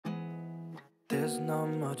There's not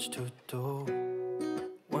much to do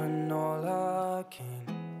when all I can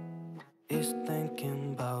is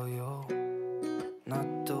thinking about you.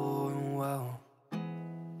 Not doing well,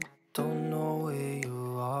 don't know where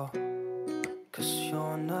you are, 'cause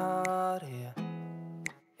you're not here.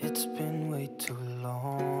 It's been way too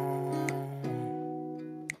long.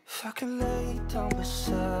 If I could lay down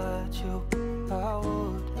beside you, I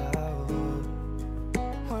would,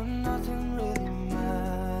 when nothing really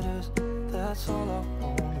matters, that's all I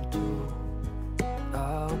wanna do.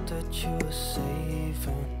 I hope that you are safe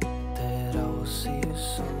and that I will see you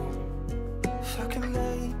soon. If I could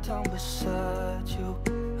lay down beside you,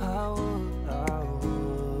 I would, I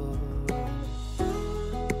would,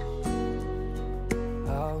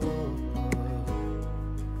 I would,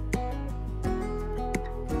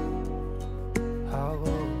 I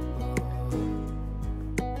would.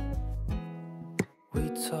 We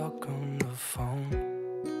talk on the phone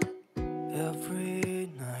every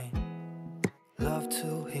night. Love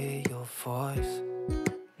to hear your voice,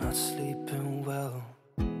 not sleeping well.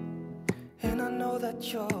 And I know that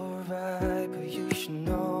you're right, but you should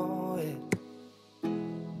know it.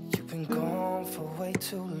 You've been gone for way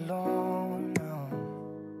too long now.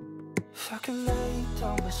 If I could lay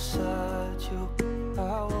down beside you, I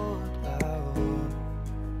would,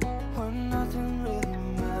 when nothing really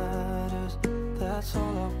matters, that's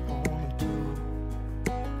all I wanna do.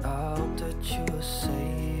 I hope that you are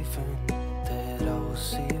safe and that I will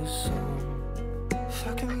see you soon. If I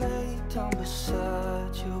could lay down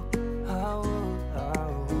beside you, I would, I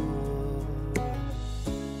would.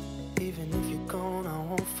 Even if you're gone, I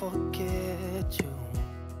won't forget you.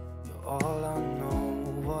 You're all I know,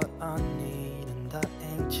 what I need, and that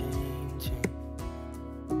ain't changing.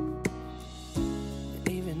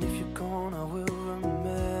 Even if you're gone, I will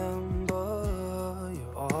remember.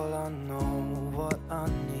 You're all I know, what I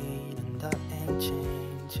need, and that ain't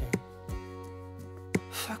changing.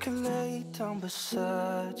 If I could lay down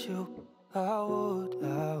beside you, I would,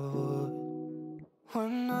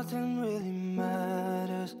 when nothing really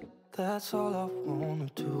matters, that's all I wanna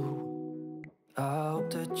do. I hope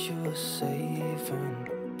that you are safe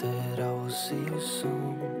and that I will see you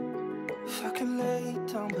soon. If I could lay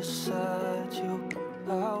down beside you,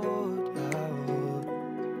 I would,